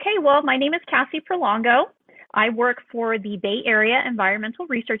well, my name is Cassie Perlongo. I work for the Bay Area Environmental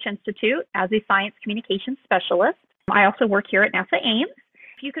Research Institute as a science communications specialist. I also work here at NASA Ames.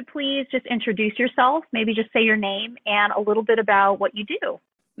 If you could please just introduce yourself, maybe just say your name and a little bit about what you do.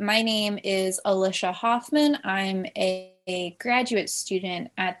 My name is Alicia Hoffman. I'm a graduate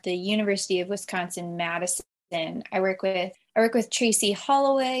student at the University of Wisconsin-Madison. I work with Tracy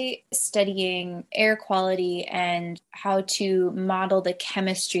Holloway, studying air quality and how to model the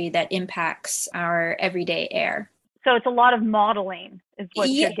chemistry that impacts our everyday air. So it's a lot of modeling is what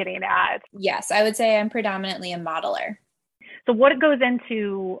you're getting at. Yes, I would say I'm predominantly a modeler. So what goes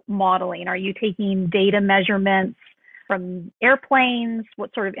into modeling? Are you taking data measurements from airplanes?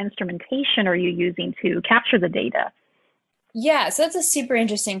 What sort of instrumentation are you using to capture the data? Yeah, so that's a super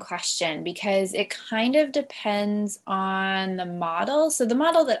interesting question because it kind of depends on the model. So the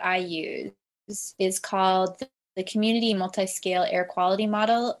model that I use is called the Community Multi-Scale Air Quality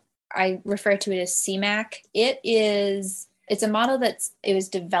Model. I refer to it as CMAQ. It's a model it was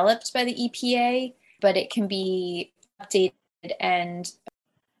developed by the EPA, but it can be updated and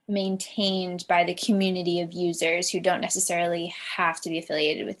maintained by the community of users who don't necessarily have to be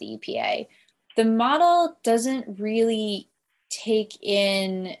affiliated with the EPA. The model doesn't really take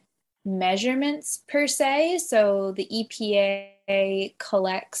in measurements per se. So the EPA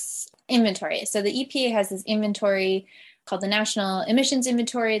collects inventory. So the EPA has this inventory called the National Emissions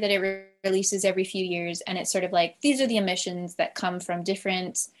Inventory that it releases every few years. And it's sort of like, these are the emissions that come from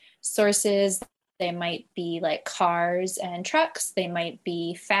different sources. They might be like cars and trucks. They might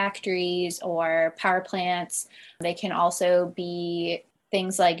be factories or power plants. They can also be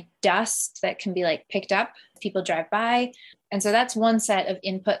things like dust that can be like picked up as people drive by. And so that's one set of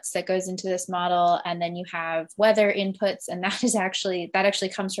inputs that goes into this model. And then you have weather inputs. And that actually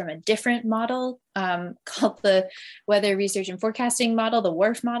comes from a different model called the Weather Research and Forecasting Model, the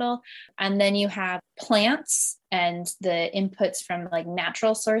WRF model. And then you have plants and the inputs from like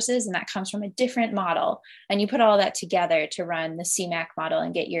natural sources. And that comes from a different model. And you put all that together to run the CMAQ model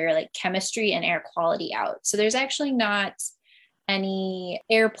and get your like chemistry and air quality out. So there's actually not any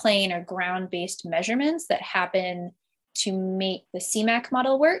airplane or ground-based measurements that happen to make the CMAQ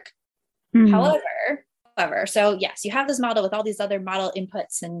model work. However, so yes, you have this model with all these other model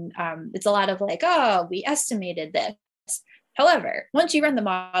inputs, and it's a lot of like, oh, we estimated this. However, once you run the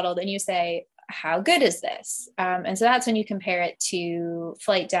model, then you say, how good is this? And so that's when you compare it to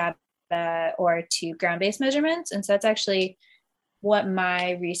flight data or to ground-based measurements. And so that's actually what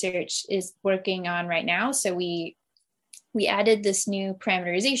my research is working on right now. So we added this new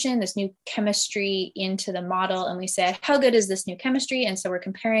parameterization, this new chemistry into the model, and we said, how good is this new chemistry? And so we're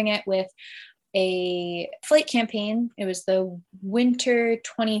comparing it with a flight campaign. It was the winter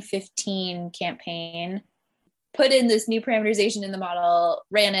 2015 campaign. Put in this new parameterization in the model,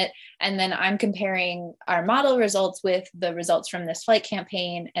 ran it, and then I'm comparing our model results with the results from this flight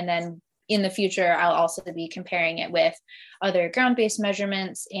campaign. And then in the future, I'll also be comparing it with other ground-based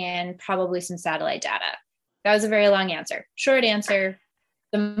measurements and probably some satellite data. That was a very long answer. Short answer,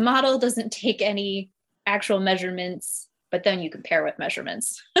 the model doesn't take any actual measurements, but then you compare with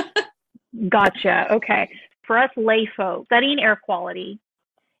measurements. Gotcha. Okay. For us lay folk studying air quality,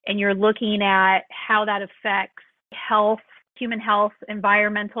 and you're looking at how that affects health, human health,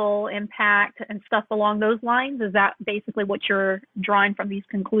 environmental impact, and stuff along those lines, is that basically what you're drawing from these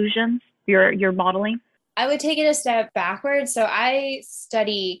conclusions, your modeling? I would take it a step backwards. So I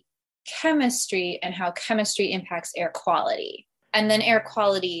study chemistry and how chemistry impacts air quality. And then air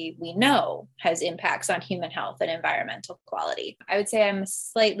quality, we know, has impacts on human health and environmental quality. I would say I'm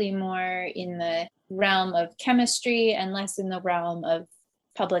slightly more in the realm of chemistry and less in the realm of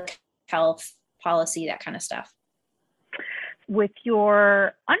public health policy, that kind of stuff. With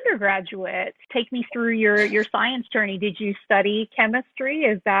your undergraduate, take me through your science journey. Did you study chemistry?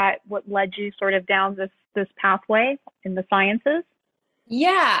 Is that what led you sort of down this pathway in the sciences?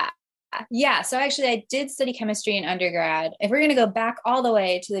 Yeah. So actually I did study chemistry in undergrad. If we're going to go back all the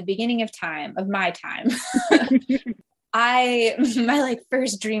way to the beginning of my time, my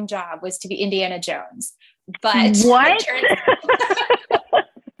first dream job was to be Indiana Jones. But what?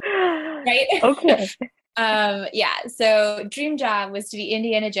 Right? Okay. So dream job was to be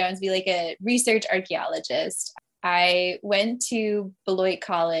Indiana Jones, be like a research archaeologist. I went to Beloit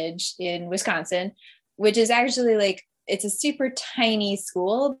College in Wisconsin, which is actually it's a super tiny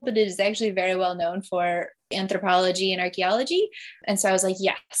school, but it is actually very well known for anthropology and archaeology. And so I was like,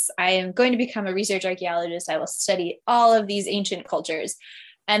 yes, I am going to become a research archaeologist. I will study all of these ancient cultures.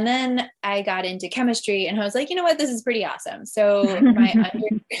 And then I got into chemistry and I was like, you know what, this is pretty awesome. So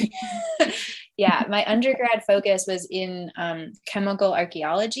Yeah, my undergrad focus was in chemical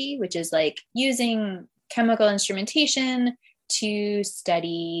archaeology, which is like using chemical instrumentation to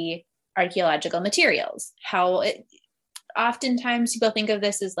study archaeological materials. Oftentimes people think of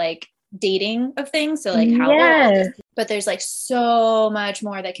this as like dating of things. So like how Yes. old, but there's like so much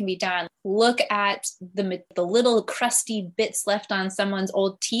more that can be done. Look at the little crusty bits left on someone's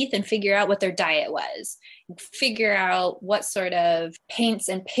old teeth and figure out what their diet was. Figure out what sort of paints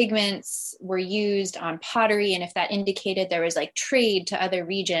and pigments were used on pottery, and if that indicated there was like trade to other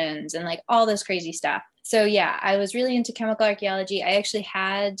regions and like all this crazy stuff. So yeah, I was really into chemical archaeology. I actually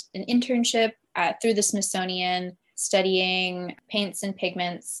had an internship through the Smithsonian studying paints and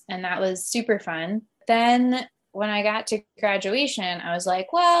pigments, and that was super fun. Then when I got to graduation, I was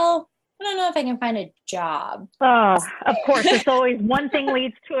like, well, I don't know if I can find a job. Oh, of course. It's always one thing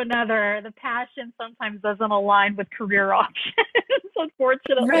leads to another. The passion sometimes doesn't align with career options,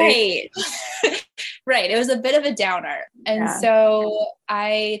 unfortunately. Right. Right. It was a bit of a downer. And so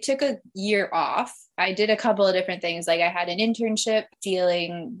I took a year off. I did a couple of different things. Like I had an internship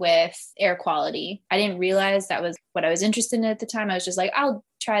dealing with air quality. I didn't realize that was what I was interested in at the time. I was just like, I'll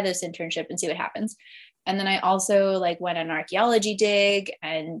try this internship and see what happens. And then I also like went on an archaeology dig,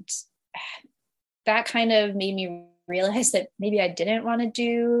 and that kind of made me realize that maybe I didn't want to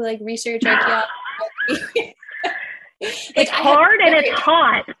do like research archaeology. It's hard and it's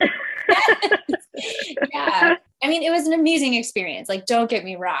hot. Yeah. I mean, it was an amazing experience. Like, don't get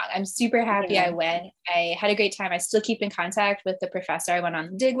me wrong. I'm super happy I went. I had a great time. I still keep in contact with the professor I went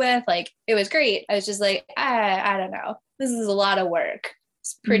on the dig with. Like, it was great. I was just like, I don't know. This is a lot of work.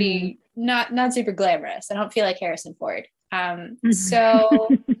 It's pretty not super glamorous. I don't feel like Harrison Ford. So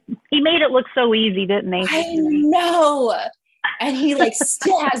he made it look so easy, didn't he? I know. And he like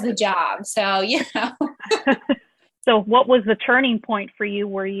still has the job. So, you know. So what was the turning point for you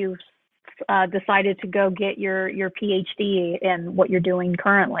where you decided to go get your PhD in what you're doing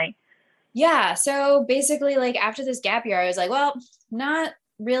currently? Yeah. So basically, like after this gap year, I was like, well, not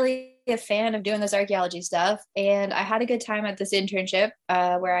really a fan of doing this archaeology stuff. And I had a good time at this internship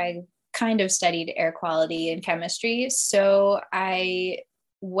where I kind of studied air quality and chemistry. So I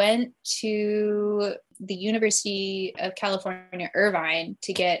went to the University of California, Irvine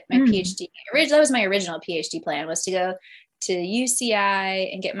to get my PhD. That was my original PhD plan, was to go to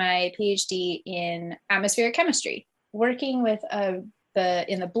UCI and get my PhD in atmospheric chemistry, working with in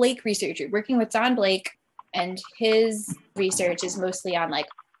the Blake research group, working with Don Blake, and his research is mostly on like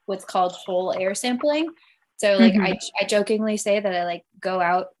what's called whole air sampling. So like I jokingly say that I like go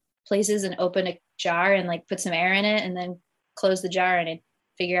out places and open a jar and like put some air in it and then close the jar and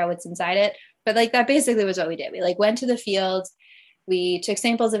figure out what's inside it. But like that basically was what we did. We like went to the fields, we took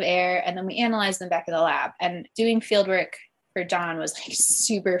samples of air, and then we analyzed them back in the lab. And doing field work for Don was like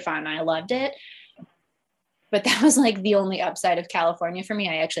super fun. I loved it. But that was like the only upside of California for me.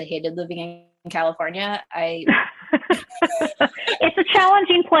 I actually hated living in California. It's a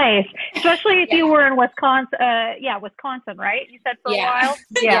challenging place, especially if you were in Wisconsin. Wisconsin, right? You said for a while.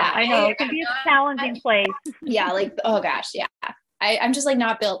 Yeah, I know. It can be a challenging place. Yeah, like, oh gosh, yeah. I'm just like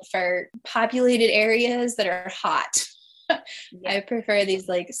not built for populated areas that are hot. I prefer these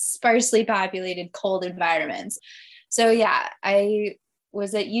like sparsely populated cold environments. So yeah, I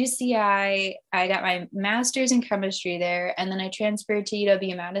was at UCI. I got my master's in chemistry there, and then I transferred to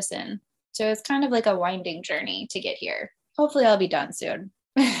UW Madison. So it's kind of like a winding journey to get here. Hopefully I'll be done soon.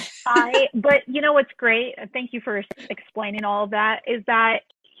 But you know what's great? Thank you for explaining all of that, is that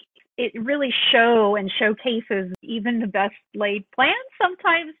it really showcases even the best laid plans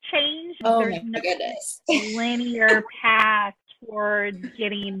sometimes change. Oh There's my goodness. linear path towards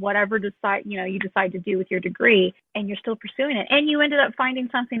getting whatever you decide to do with your degree, and you're still pursuing it. And you ended up finding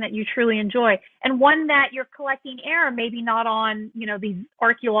something that you truly enjoy, and one that you're collecting air, maybe not on, these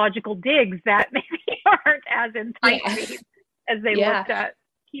archaeological digs that maybe aren't as enticing as they looked at.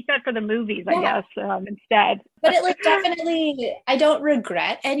 Keep that for the movies, I guess, instead. But it like definitely, I don't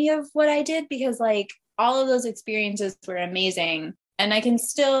regret any of what I did, because like all of those experiences were amazing. And I can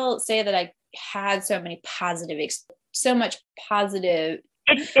still say that I had so much positive.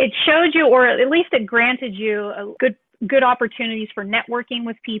 It showed you, or at least it granted you a good opportunities for networking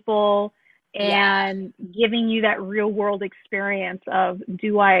with people and giving you that real world experience of,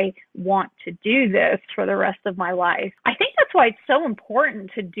 do I want to do this for the rest of my life? I think that's why it's so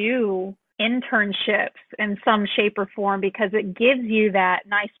important to do internships in some shape or form, because it gives you that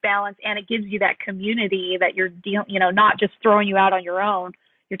nice balance, and it gives you that community that you're not just throwing you out on your own.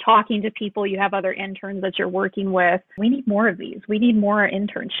 You're talking to people, you have other interns that you're working with. We need more of these. We need more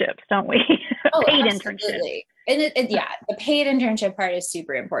internships, don't we? Oh, Paid absolutely. internships. Yeah, the paid internship part is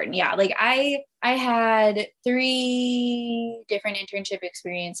super important. Yeah. Like I had 3 different internship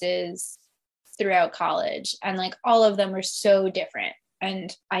experiences throughout college, and like all of them were so different.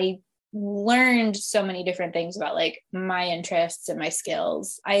 And I learned so many different things about like my interests and my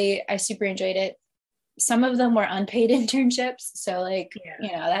skills. I super enjoyed it. Some of them were unpaid internships. So like,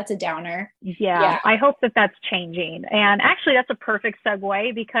 that's a downer. Yeah, I hope that that's changing. And actually, that's a perfect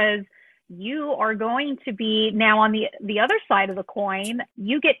segue because you are going to be now on the other side of the coin.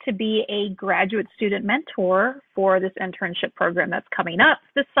 You get to be a graduate student mentor for this internship program that's coming up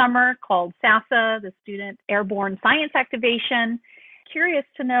this summer called SaSa, the Student Airborne Science Activation. Curious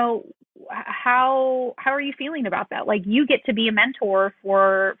to know how are you feeling about that? Like, you get to be a mentor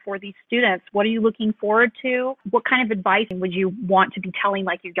for these students. What are you looking forward to? What kind of advice would you want to be telling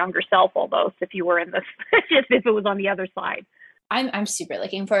like your younger self almost if you were in this if it was on the other side? I'm super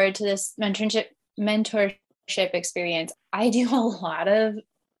looking forward to this mentorship experience. I do a lot of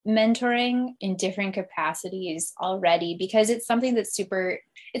mentoring in different capacities already because it's something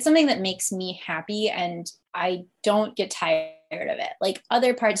that makes me happy, and I don't get tired of it. Like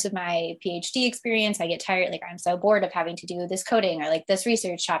other parts of my PhD experience, I get tired. Like I'm so bored of having to do this coding or like this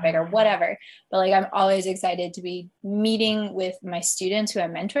research topic or whatever. But like I'm always excited to be meeting with my students who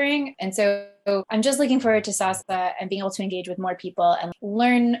I'm mentoring. And so I'm just looking forward to SaSa and being able to engage with more people and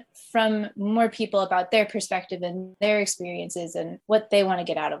learn from more people about their perspective and their experiences and what they want to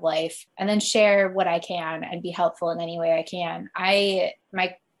get out of life, and then share what I can and be helpful in any way I can.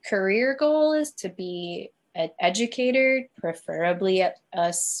 My career goal is to be an educator, preferably at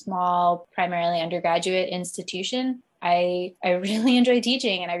a small, primarily undergraduate institution. I really enjoy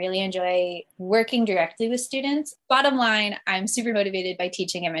teaching and I really enjoy working directly with students. Bottom line, I'm super motivated by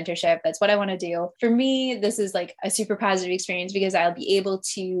teaching and mentorship. That's what I want to do. For me, this is like a super positive experience because I'll be able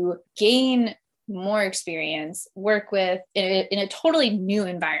to gain more experience, work with in a totally new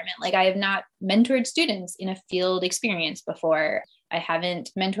environment. Like I have not mentored students in a field experience before. I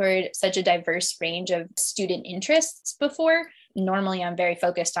haven't mentored such a diverse range of student interests before. Normally, I'm very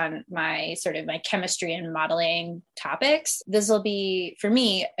focused on my chemistry and modeling topics. This will be, for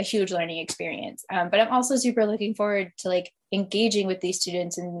me, a huge learning experience. But I'm also super looking forward to like engaging with these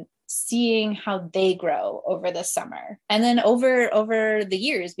students and seeing how they grow over the summer and then over the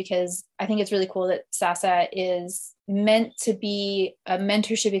years, because I think it's really cool that SaSa is meant to be a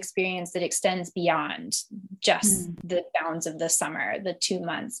mentorship experience that extends beyond just the bounds of the summer, the 2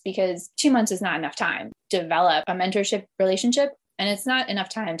 months, because 2 months is not enough time to develop a mentorship relationship. And it's not enough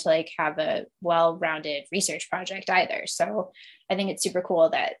time to like have a well-rounded research project either. So I think it's super cool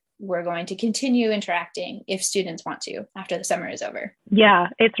that we're going to continue interacting if students want to after the summer is over. Yeah,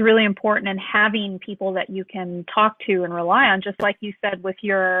 it's really important, and having people that you can talk to and rely on, just like you said with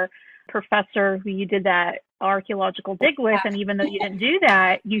your professor who you did that archaeological dig with. And even though you didn't do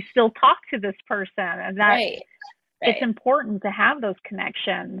that, you still talk to this person. And that right. It's important to have those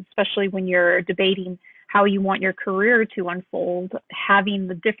connections, especially when you're debating how you want your career to unfold, having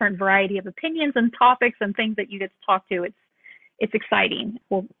the different variety of opinions and topics and things that you get to talk to. It's exciting.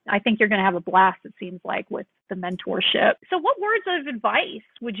 Well, I think you're going to have a blast, it seems like, with the mentorship. So what words of advice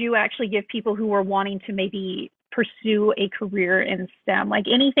would you actually give people who are wanting to maybe pursue a career in STEM? Like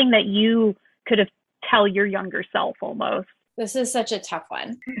anything that you could have tell your younger self almost? This is such a tough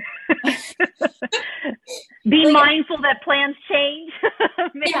one. Be mindful that plans change.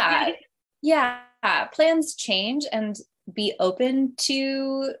 Yeah. Plans change, and be open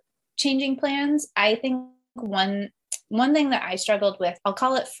to changing plans. I think one thing that I struggled with, I'll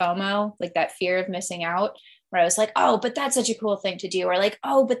call it FOMO, like that fear of missing out, where I was like, oh, but that's such a cool thing to do. Or like,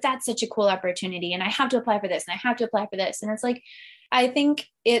 oh, but that's such a cool opportunity. And I have to apply for this and I have to apply for this. And it's like, I think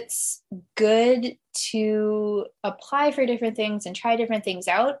it's good to apply for different things and try different things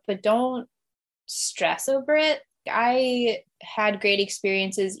out, but don't stress over it. I had great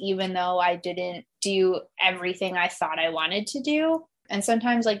experiences, even though I didn't do everything I thought I wanted to do. And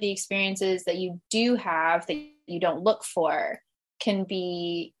sometimes like the experiences that you do have that you don't look for can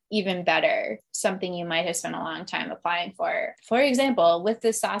be even better, something you might have spent a long time applying for. For example, with the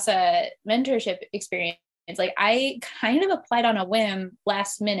SaSa mentorship experience, like I kind of applied on a whim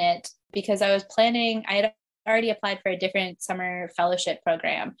last minute because I had already applied for a different summer fellowship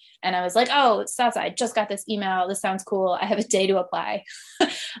program. And I was like, oh, SaSa, I just got this email. This sounds cool. I have a day to apply.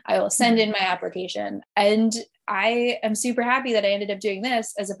 I will send in my application. And I am super happy that I ended up doing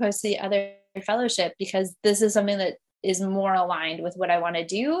this as opposed to the other fellowship, because this is something that is more aligned with what I want to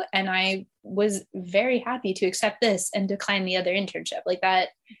do. And I was very happy to accept this and decline the other internship like that.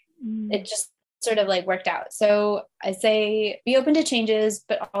 It just sort of like worked out. So I say be open to changes,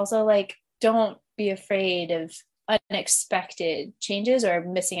 but also like don't be afraid of unexpected changes or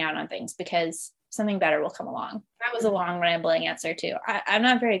missing out on things, because something better will come along. That was a long rambling answer too. I'm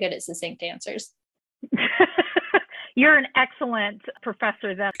not very good at succinct answers. You're an excellent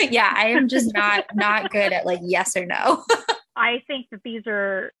professor then. Yeah, I am just not good at like yes or no. I think that these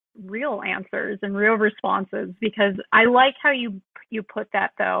are real answers and real responses, because I like how you put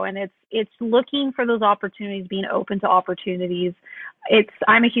that though, and it's looking for those opportunities, being open to opportunities.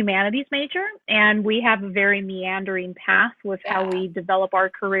 I'm a humanities major, and we have a very meandering path with how we develop our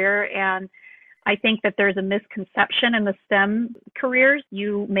career, and I think that there's a misconception in the STEM careers.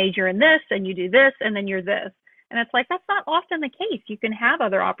 You major in this and you do this and then you're this. And it's like, that's not often the case. You can have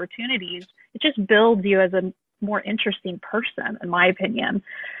other opportunities. It just builds you as a more interesting person, in my opinion.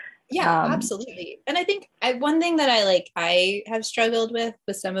 Yeah, absolutely. And I think one thing that I have struggled with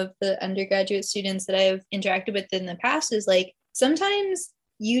some of the undergraduate students that I've interacted with in the past is like, sometimes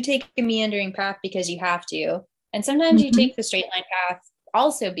you take a meandering path because you have to, and sometimes you take the straight line path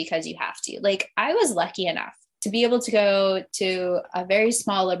also because you have to. Like, I was lucky enough to be able to go to a very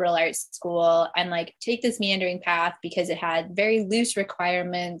small liberal arts school and like take this meandering path because it had very loose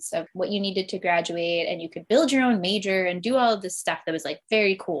requirements of what you needed to graduate, and you could build your own major and do all of this stuff that was like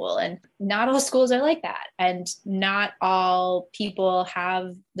very cool. And not all schools are like that, and not all people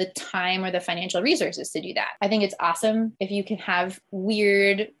have the time or the financial resources to do that. I think it's awesome if you can have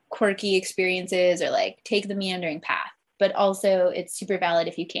weird, quirky experiences or like take the meandering path. But also it's super valid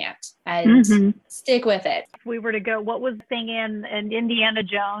if you can't, and stick with it. If we were to go, what was the thing in Indiana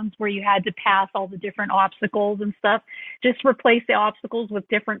Jones where you had to pass all the different obstacles and stuff? Just replace the obstacles with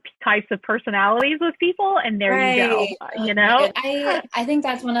different types of personalities with people, and there you go. You know, I think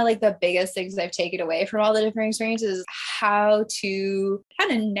that's one of like the biggest things I've taken away from all the different experiences is how to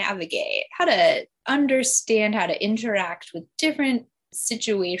navigate, how to understand, how to interact with different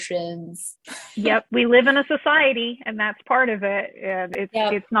situations. Yep, we live in a society, and that's part of it. And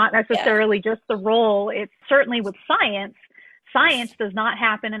it's not necessarily just the role. It's certainly with science. Science does not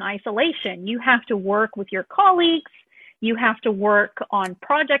happen in isolation. You have to work with your colleagues. You have to work on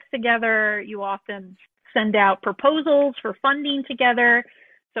projects together. You often send out proposals for funding together.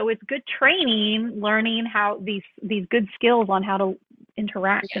 So it's good training, learning how these good skills on how to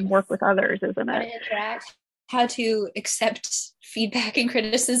interact and work with others, isn't it? How to interact, how to accept feedback and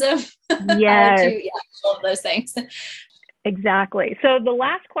criticism. Yes. All of those things. Exactly. So the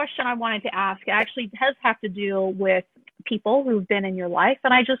last question I wanted to ask actually does have to do with people who've been in your life.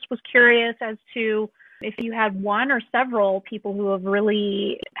 And I just was curious as to if you had one or several people who have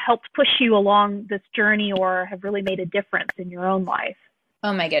really helped push you along this journey or have really made a difference in your own life.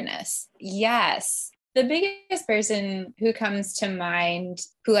 Oh my goodness. Yes. The biggest person who comes to mind,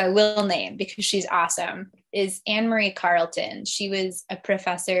 who I will name because she's awesome, is Anne Marie Carlton. She was a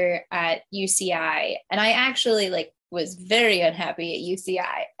professor at UCI, and I actually was very unhappy at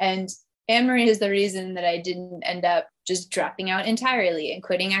UCI. And Anne Marie is the reason that I didn't end up just dropping out entirely and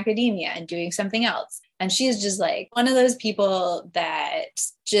quitting academia and doing something else. And she's just like one of those people that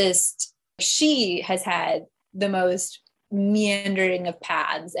just, she has had the most meandering of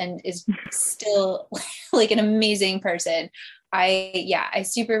paths and is still like an amazing person. I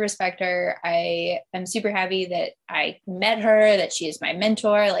super respect her. I am super happy that I met her, that she is my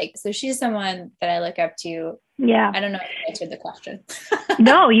mentor. So she's someone that I look up to. Yeah. I don't know if I answered the question.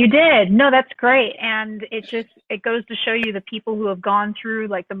 No, you did. No, that's great. And it goes to show you the people who have gone through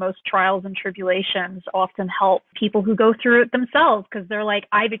like the most trials and tribulations often help people who go through it themselves, because they're like,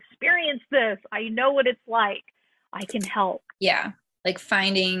 I've experienced this. I know what it's like. I can help. Yeah. Like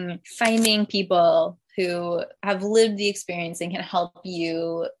finding people who have lived the experience and can help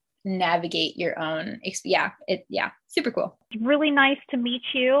you navigate your own. Super cool. It's really nice to meet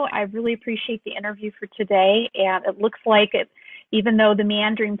you. I really appreciate the interview for today. And it looks like even though the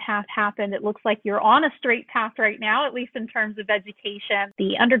meandering path happened, it looks like you're on a straight path right now, at least in terms of education.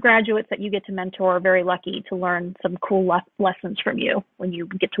 The undergraduates that you get to mentor are very lucky to learn some cool lessons from you when you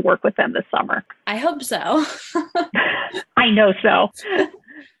get to work with them this summer. I hope so. I know so.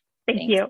 Thank you.